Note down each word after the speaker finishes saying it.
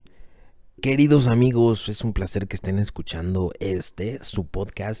Queridos amigos, es un placer que estén escuchando su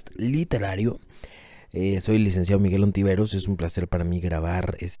podcast literario. Soy el licenciado Miguel Ontiveros, es un placer para mí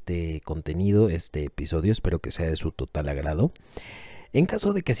grabar este contenido, este episodio, espero que sea de su total agrado. En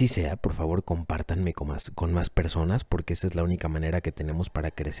caso de que así sea, por favor compártanme con más personas, porque esa es la única manera que tenemos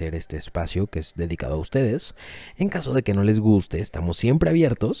para crecer este espacio que es dedicado a ustedes. En caso de que no les guste, estamos siempre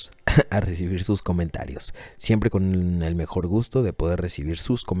abiertos a recibir sus comentarios, siempre con el mejor gusto de poder recibir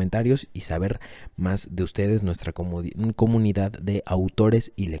sus comentarios y saber más de ustedes, nuestra comunidad de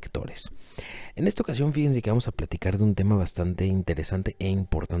autores y lectores. En esta ocasión, fíjense que vamos a platicar de un tema bastante interesante e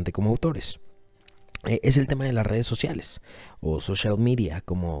importante como autores. Es el tema de las redes sociales o social media,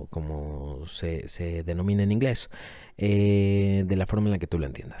 como se denomina en inglés, de la forma en la que tú lo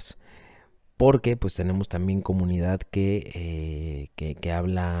entiendas. Porque pues tenemos también comunidad que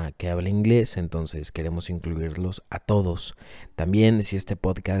habla inglés, entonces queremos incluirlos a todos. También si este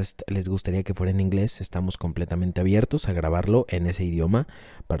podcast les gustaría que fuera en inglés, estamos completamente abiertos a grabarlo en ese idioma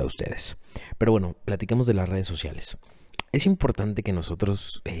para ustedes. Pero bueno, platiquemos de las redes sociales. Es importante que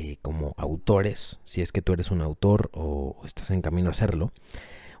nosotros como autores, si es que tú eres un autor o estás en camino a hacerlo,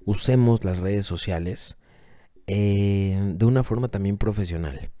 usemos las redes sociales de una forma también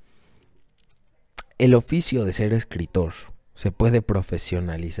profesional. El oficio de ser escritor se puede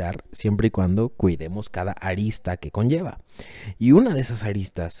profesionalizar siempre y cuando cuidemos cada arista que conlleva. Y una de esas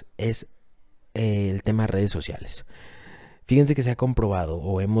aristas es el tema de redes sociales. Fíjense que se ha comprobado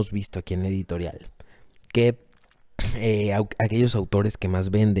o hemos visto aquí en editorial que aquellos autores que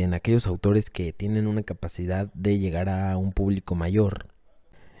más venden, aquellos autores que tienen una capacidad de llegar a un público mayor,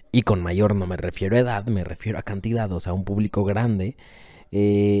 y con mayor no me refiero a edad, me refiero a cantidad, o sea, un público grande,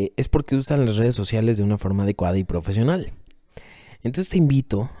 es porque usan las redes sociales de una forma adecuada y profesional. Entonces te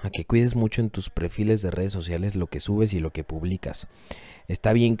invito a que cuides mucho en tus perfiles de redes sociales lo que subes y lo que publicas.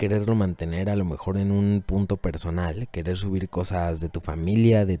 Está bien quererlo mantener a lo mejor en un punto personal, querer subir cosas de tu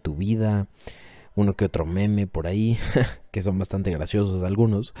familia, de tu vida, uno que otro meme por ahí, que son bastante graciosos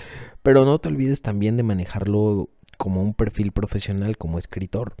algunos, pero no te olvides también de manejarlo como un perfil profesional, como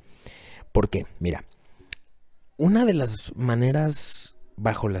escritor. Porque, mira, una de las maneras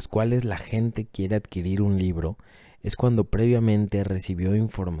bajo las cuales la gente quiere adquirir un libro es cuando previamente recibió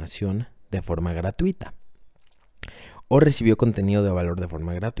información de forma gratuita o recibió contenido de valor de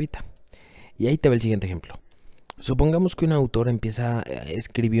forma gratuita. Y ahí te va el siguiente ejemplo. Supongamos que un autor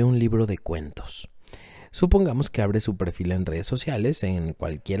escribió un libro de cuentos. Supongamos que abre su perfil en redes sociales, en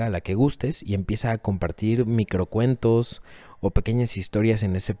cualquiera a la que gustes, y empieza a compartir microcuentos o pequeñas historias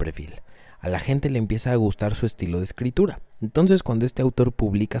en ese perfil. A la gente le empieza a gustar su estilo de escritura. Entonces, cuando este autor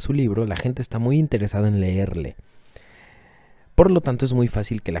publica su libro, la gente está muy interesada en leerle. Por lo tanto, es muy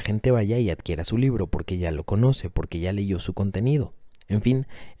fácil que la gente vaya y adquiera su libro porque ya lo conoce, porque ya leyó su contenido. En fin,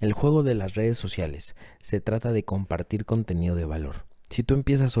 el juego de las redes sociales se trata de compartir contenido de valor. Si tú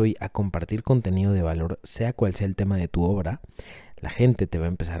empiezas hoy a compartir contenido de valor, sea cual sea el tema de tu obra, la gente te va a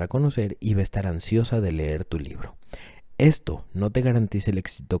empezar a conocer y va a estar ansiosa de leer tu libro. Esto no te garantiza el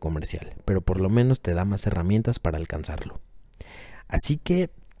éxito comercial, pero por lo menos te da más herramientas para alcanzarlo. Así que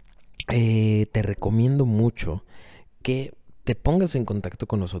te recomiendo mucho que te pongas en contacto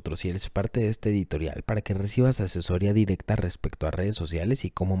con nosotros si eres parte de este editorial para que recibas asesoría directa respecto a redes sociales y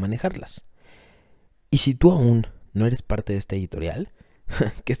cómo manejarlas. Y si tú aún no eres parte de este editorial,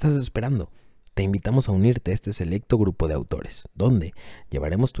 ¿qué estás esperando? Te invitamos a unirte a este selecto grupo de autores, donde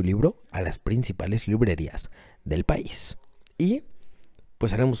llevaremos tu libro a las principales librerías del país. Y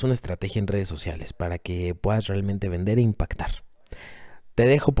pues haremos una estrategia en redes sociales para que puedas realmente vender e impactar. Te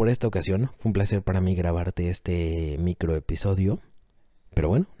dejo por esta ocasión, fue un placer para mí grabarte este micro episodio, pero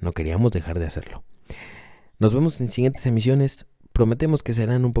bueno, no queríamos dejar de hacerlo. Nos vemos en siguientes emisiones, prometemos que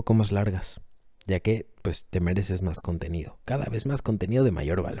serán un poco más largas, ya que pues te mereces más contenido, cada vez más contenido de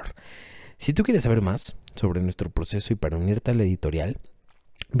mayor valor. Si tú quieres saber más sobre nuestro proceso y para unirte a la editorial,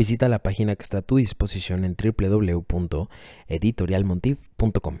 visita la página que está a tu disposición en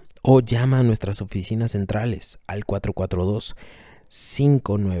www.editorialmontif.com o llama a nuestras oficinas centrales al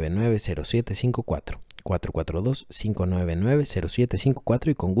 442-599-0754,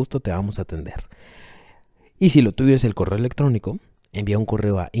 442-599-0754 y con gusto te vamos a atender. Y si lo tuyo es el correo electrónico, envía un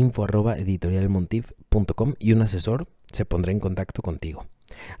correo a info@editorialmontif.com y un asesor se pondrá en contacto contigo.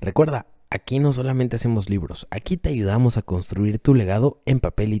 Recuerda, aquí no solamente hacemos libros, aquí te ayudamos a construir tu legado en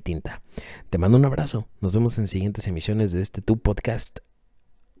papel y tinta. Te mando un abrazo, nos vemos en siguientes emisiones de tu podcast,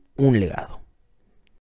 Un Legado.